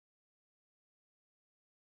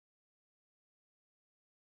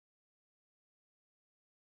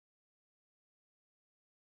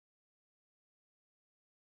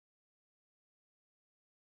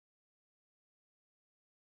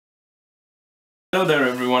Hello there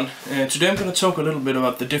everyone. Today I'm going to talk a little bit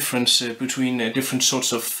about the difference between different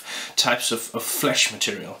sorts of types of flesh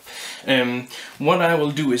material. What I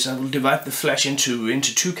will do is I will divide the flesh into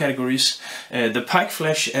two categories, the pike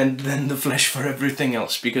flesh and then the flesh for everything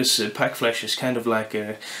else, because pike flesh is kind of like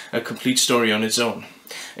a complete story on its own.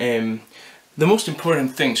 The most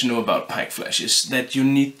important thing to know about pike flesh is that you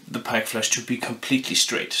need the pike flesh to be completely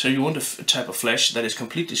straight. So you want a type of flesh that is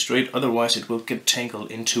completely straight, otherwise it will get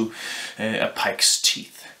tangled into a pike's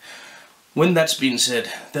teeth. When that's been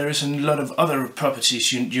said, there is a lot of other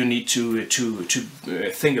properties you need to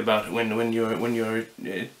think about when you're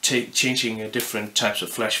changing different types of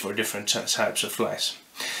flesh for different types of flies.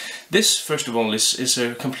 This, first of all, is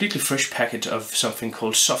a completely fresh packet of something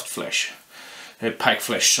called soft flesh. Pike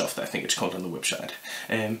flesh soft, I think it's called on the website.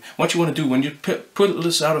 What you want to do when you pull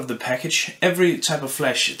this out of the package, every type of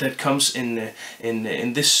flesh that comes in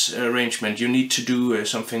this arrangement you need to do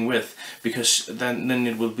something with, because then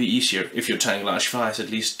it will be easier, if you're tying large flies at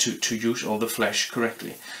least, to use all the flesh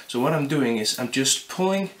correctly. So what I'm doing is I'm just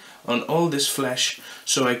pulling on all this flesh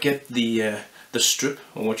so I get the strip,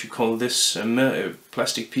 or what you call this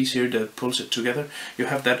plastic piece here that pulls it together. You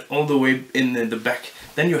have that all the way in the back.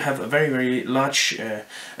 Then you have a very large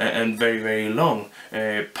and very long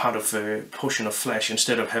portion of flesh,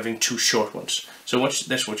 instead of having two short ones. So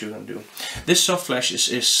that's what you're going to do. This soft flesh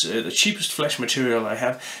is the cheapest flesh material I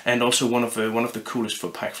have, and also one of the coolest for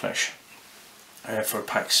pike flesh. For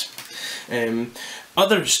pikes.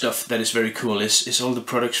 Other stuff that is very cool is all the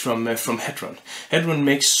products from Hedron. Hedron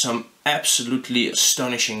makes some absolutely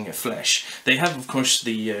astonishing flesh. They have, of course,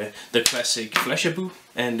 the classic Fleshaboo,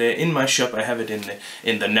 and in my shop I have it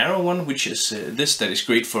in the narrow one, which is this that is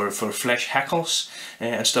great for flesh hackles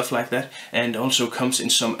and stuff like that, and also comes in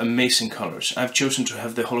some amazing colors. I've chosen to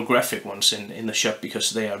have the holographic ones in the shop because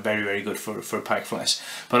they are very good for pike flies,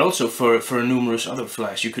 but also for numerous other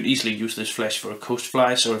flies. You could easily use this flesh for coast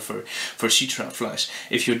flies or for sea trout flies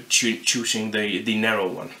if you're choosing the narrow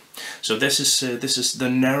one. So this is the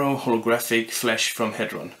narrow holographic flesh from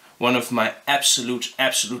Hedron. One of my absolute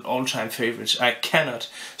all-time favorites. I cannot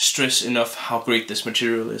stress enough how great this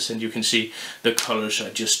material is, and you can see the colors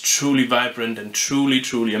are just truly vibrant and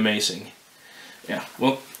truly amazing. Yeah,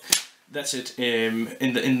 well, that's it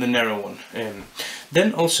in the narrow one.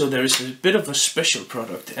 Then also there is a bit of a special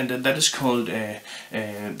product, and that is called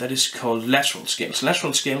lateral scales.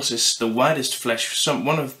 Lateral scales is the widest flesh,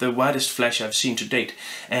 one of the widest flesh I've seen to date,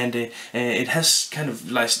 and it has kind of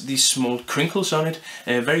like these small crinkles on it.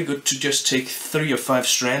 Very good to just take 3 or 5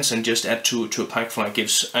 strands and just add to a pike fly.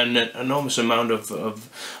 Gives an enormous amount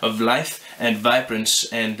of life and vibrance,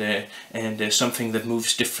 and something that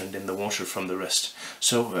moves different in the water from the rest.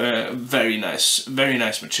 So very nice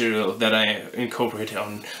material that I incorporate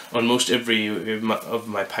on most every of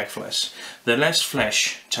my pike flies. The last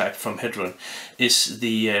flesh type from Hedron is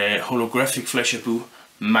the holographic Fleshaboo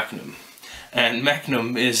Magnum. And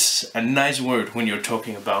Magnum is a nice word when you're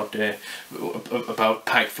talking about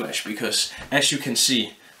pike flesh, because as you can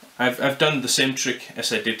see, I've done the same trick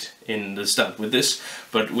as I did in the start with this,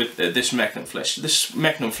 but with this Magnum flesh. This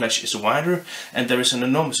Magnum flesh is wider, and there is an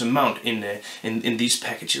enormous amount in these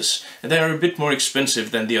packages. They are a bit more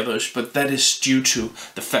expensive than the others, but that is due to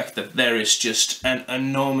the fact that there is just an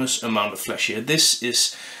enormous amount of flesh here. This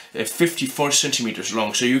is 54 centimeters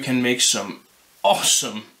long, so you can make some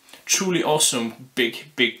awesome, truly awesome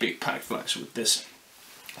big pike flies with this.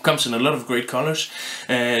 Comes in a lot of great colors,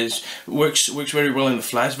 works very well in the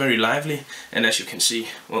flies, very lively, and as you can see,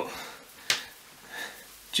 well,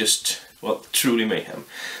 truly mayhem.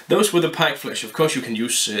 Those were the pike flesh. Of course you can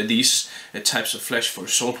use these types of flesh for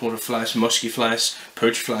saltwater flies, musky flies,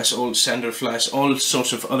 perch flies, all sander flies, all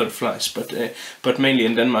sorts of other flies, but mainly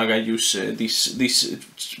in Denmark I use these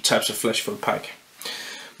types of flesh for pike.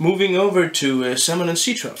 Moving over to salmon and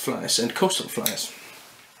sea trout flies and coastal flies.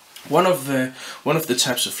 One of the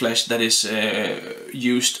types of flesh that is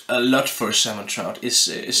used a lot for salmon trout is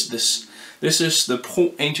this. This is the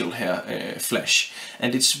Pro Angel Hair flesh,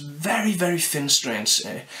 and it's very thin strands,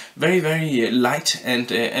 very light,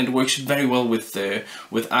 and works very well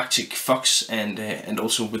with Arctic fox and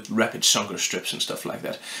also with rapid sunger strips and stuff like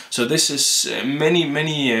that. So this is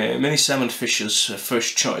many salmon fishers'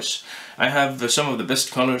 first choice. I have some of the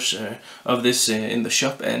best colors of this in the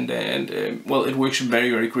shop, and well, it works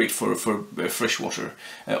very great for freshwater.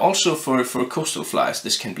 Also for coastal flies,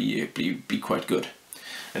 this can be quite good.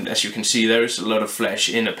 And as you can see, there is a lot of flash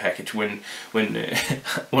in a package when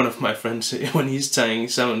one of my friends, when he's tying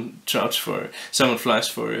salmon flies for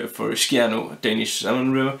Skiano, Danish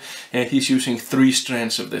salmon river, he's using 3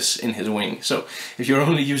 strands of this in his wing. So if you're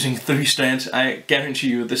only using 3 strands, I guarantee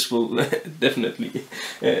you this will definitely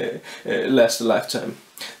last a lifetime.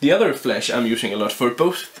 The other flash I'm using a lot for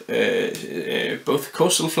both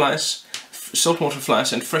coastal flies, saltwater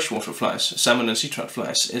flies and freshwater flies, salmon and sea trout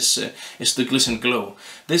flies, is the Glisten Glow.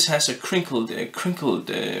 This has a crinkled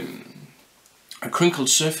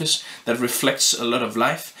surface that reflects a lot of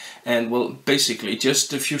life, and well, basically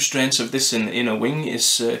just a few strands of this in a wing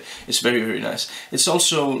is very, very nice. It's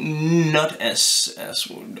also not as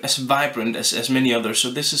vibrant as many others,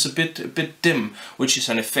 so this is a bit dim, which is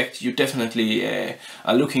an effect you definitely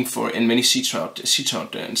are looking for in many sea trout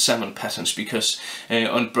and salmon patterns, because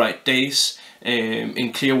on bright days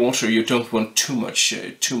in clear water you don't want too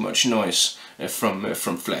much noise from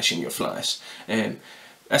flashing your flies.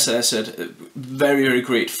 As I said, very, very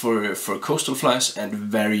great for coastal flies, and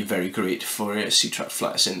very, very great for sea trout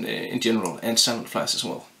flies in general, and salmon flies as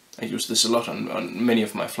well. I use this a lot on many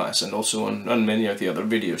of my flies, and also on many of the other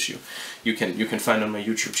videos you can find on my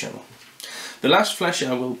YouTube channel. The last flash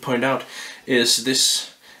I will point out is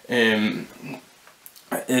this.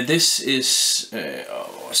 This is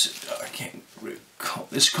I can't recall.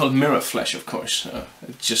 This is called Mirror Flash, of course.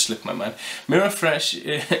 It just slipped my mind. Mirror Flash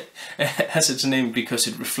has its name because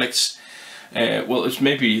it reflects. Well, it's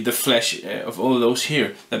maybe the flash of all those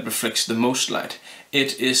here that reflects the most light.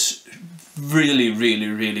 It is really, really,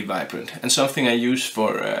 really vibrant, and something I use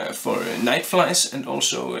for night flies, and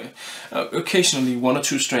also occasionally 1 or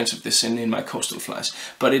 2 strands of this in my coastal flies.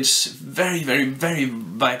 But it's very, very, very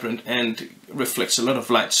vibrant and reflects a lot of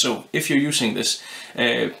light. So if you're using this,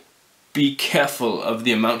 be careful of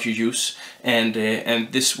the amount you use, and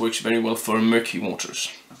this works very well for murky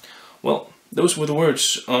waters. Well, those were the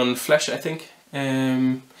words on flash, I think.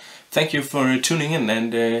 Thank you for tuning in,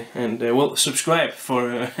 and well, subscribe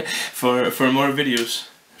for more videos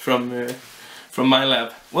from my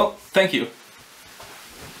lab. Well, thank you.